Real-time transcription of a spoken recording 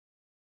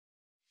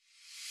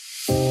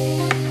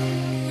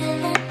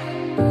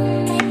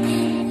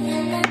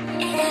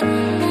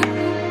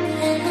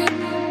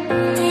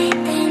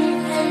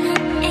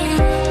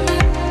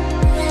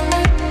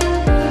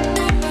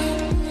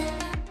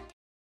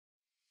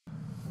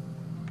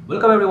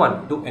Welcome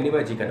everyone to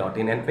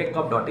CKTR and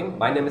FakeCop.in.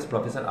 My name is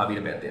Professor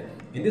Abir Bhatia.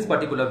 In this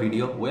particular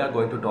video, we are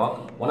going to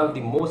talk one of the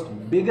most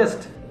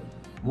biggest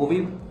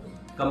movie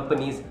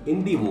companies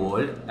in the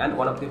world and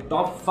one of the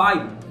top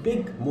 5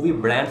 big movie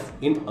brands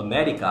in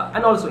America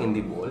and also in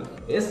the world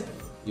is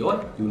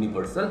your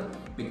Universal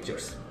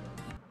Pictures.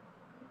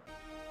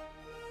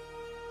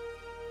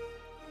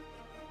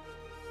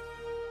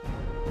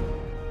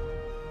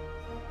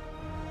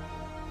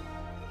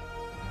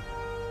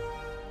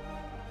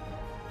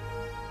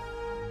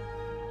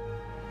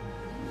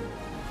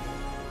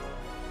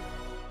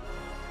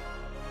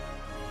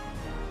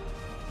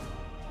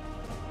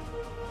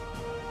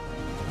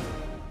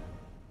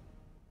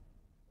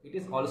 It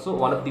is also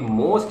one of the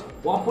most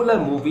popular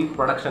movie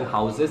production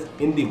houses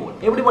in the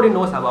world. Everybody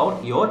knows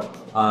about your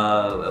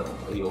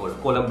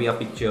Columbia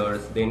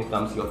Pictures, then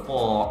comes your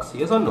Fox,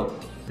 yes or no?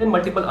 Then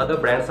multiple other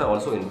brands are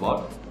also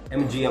involved.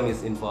 MGM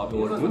is involved.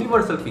 Your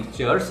Universal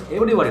Pictures,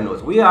 everybody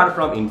knows. We are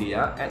from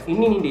India, and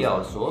in India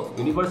also,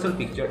 Universal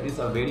Pictures is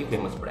a very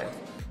famous brand.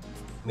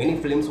 Many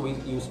films we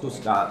used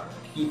to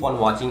keep on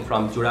watching,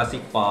 from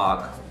Jurassic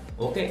Park,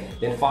 okay,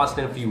 then Fast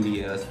and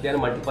Furious. There are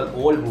multiple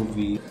old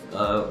movies.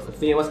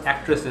 Famous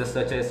actresses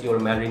such as your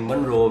Marilyn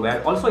Monroe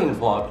were also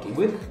involved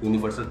with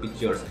Universal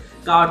Pictures.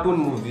 Cartoon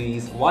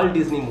movies, Walt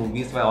Disney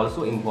movies were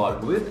also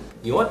involved with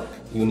your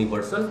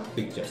Universal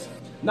Pictures.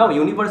 Now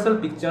Universal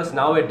Pictures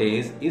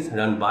nowadays is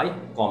run by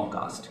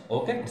Comcast,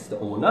 okay, it's the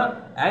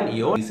owner, and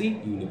your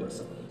DC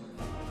Universal.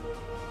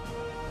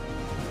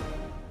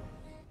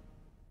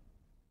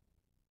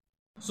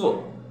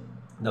 So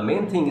the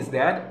main thing is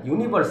that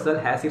Universal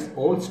has its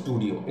own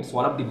studio. It's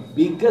one of the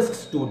biggest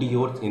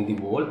studios in the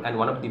world and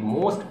one of the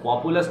most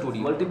popular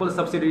studios. Multiple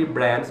subsidiary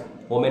brands,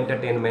 home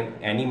entertainment,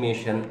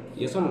 animation,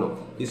 yes or no,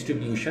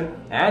 distribution,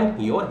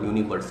 and your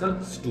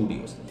Universal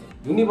Studios.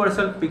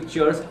 Universal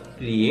Pictures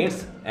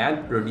creates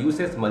and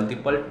produces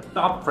multiple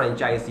top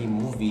franchisee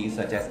movies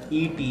such as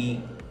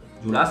E.T.,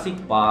 Jurassic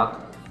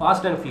Park,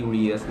 Fast and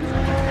Furious.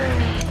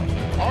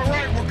 All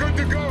right, we're good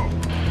to go.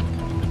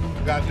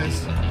 Got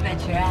this. Bet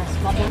your ass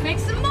bubble. Make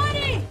some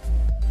money!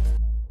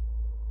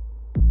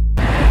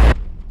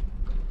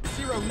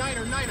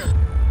 09er.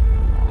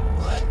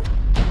 What?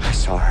 I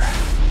saw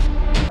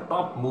her.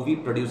 Top movie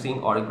producing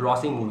or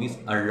grossing movies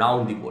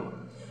around the world.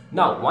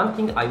 Now, one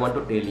thing I want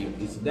to tell you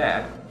is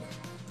that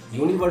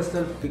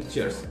Universal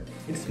Pictures,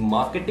 its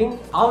marketing,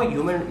 how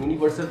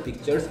Universal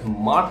Pictures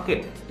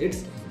market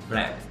its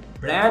brand.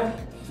 Brand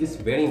is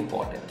very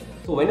important.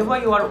 So whenever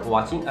you are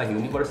watching a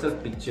Universal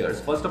Pictures,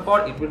 first of all,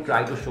 it will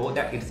try to show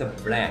that it's a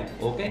brand,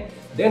 okay?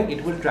 Then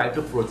it will try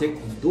to project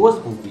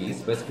those movies,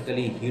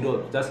 specifically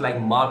hero, just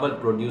like Marvel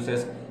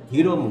produces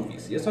hero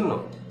movies, yes or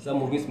no? Some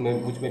movies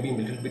which may be a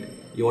little bit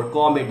your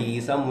comedy,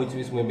 some which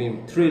may be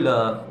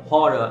thriller,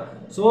 horror.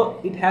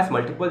 So it has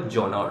multiple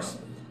genres.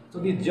 So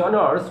these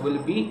genres will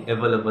be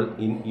available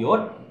in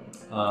your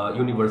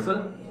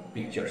Universal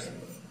Pictures.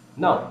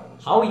 Now,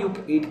 how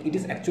it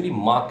is actually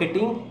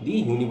marketing the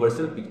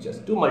Universal Pictures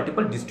to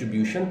multiple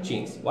distribution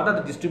chains. What are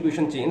the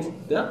distribution chains?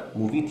 The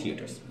movie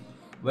theaters.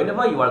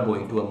 Whenever you are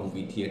going to a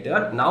movie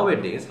theater,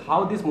 nowadays,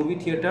 how this movie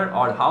theater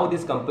or how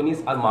these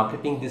companies are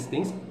marketing these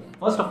things,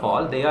 first of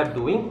all, they are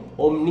doing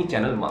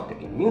omni-channel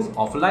marketing, means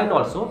offline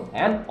also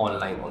and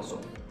online also.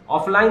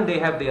 Offline, they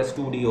have their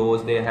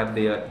studios, they have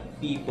their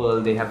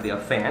people, they have their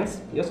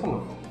fans, yes or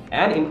no?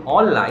 And in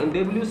online,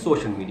 they will use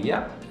social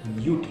media,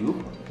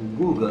 YouTube,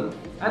 Google,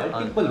 and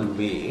multiple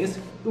ways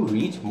to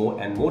reach more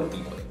and more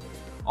people.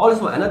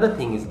 Also, another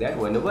thing is that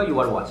whenever you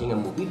are watching a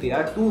movie, there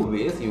are 2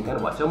 ways you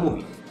can watch a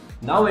movie.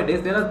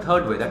 Nowadays, there are a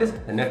third way, that is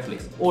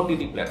Netflix,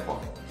 OTT platform.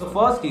 So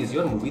first is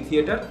your movie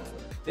theater,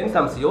 then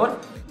comes your,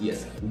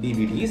 yes,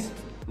 DVDs.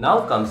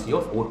 Now comes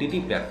your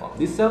OTT platform.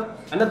 This is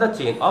another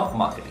chain of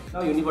marketing.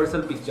 Now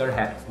Universal Pictures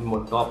has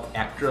more top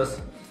actresses,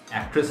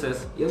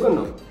 yes or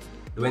no?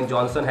 Dwayne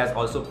Johnson has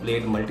also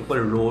played multiple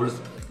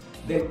roles.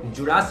 Then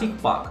Jurassic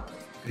Park,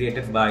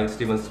 created by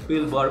Steven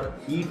Spielberg,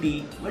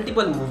 E.T.,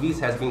 multiple movies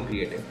has been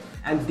created.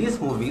 And these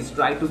movies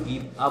try to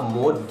give a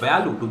more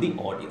value to the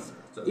audience.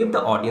 So if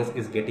the audience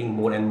is getting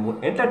more and more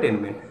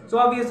entertainment, so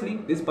obviously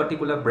this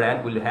particular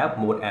brand will have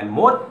more and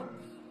more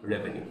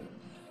revenue.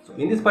 So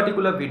in this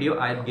particular video,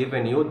 I have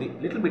given you the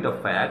little bit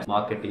of facts,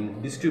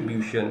 marketing,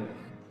 distribution,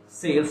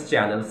 sales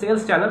channel.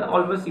 Sales channel,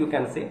 always you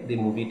can say the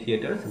movie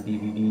theaters,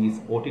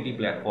 DVDs, OTT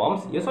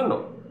platforms, yes or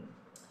no?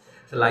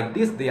 So like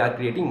this, they are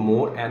creating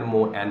more and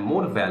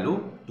more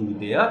value to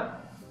their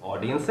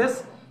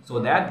audiences so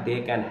that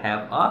they can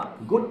have a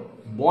good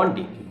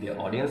bonding with their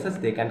audiences.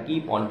 They can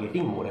keep on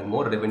getting more and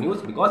more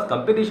revenues because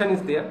competition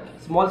is there.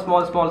 Small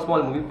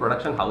movie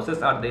production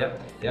houses are there.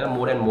 There are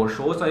more and more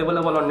shows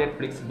available on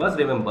Netflix. But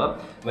remember,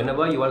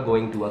 whenever you are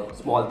going to a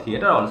small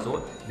theater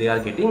also, they are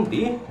getting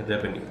the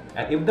revenue.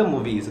 And if the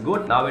movie is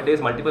good,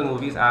 nowadays multiple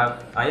movies I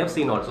have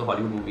seen also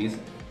Hollywood movies,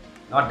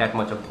 not that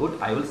much of good,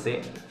 I will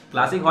say.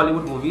 Classic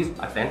Hollywood movies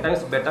are 10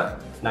 times better.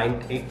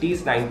 80s,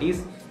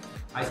 90s,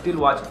 I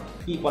still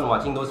keep on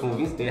watching those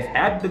movies. They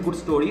had the good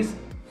stories.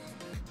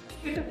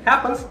 It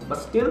happens, but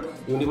still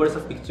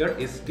Universal Pictures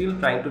is still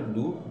trying to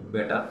do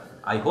better.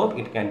 I hope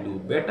it can do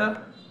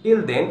better.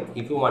 Till then,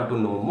 if you want to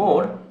know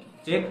more,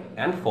 check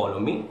and follow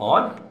me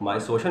on my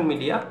social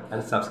media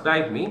and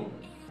subscribe me.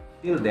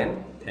 Till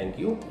then, thank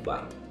you.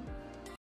 Bye.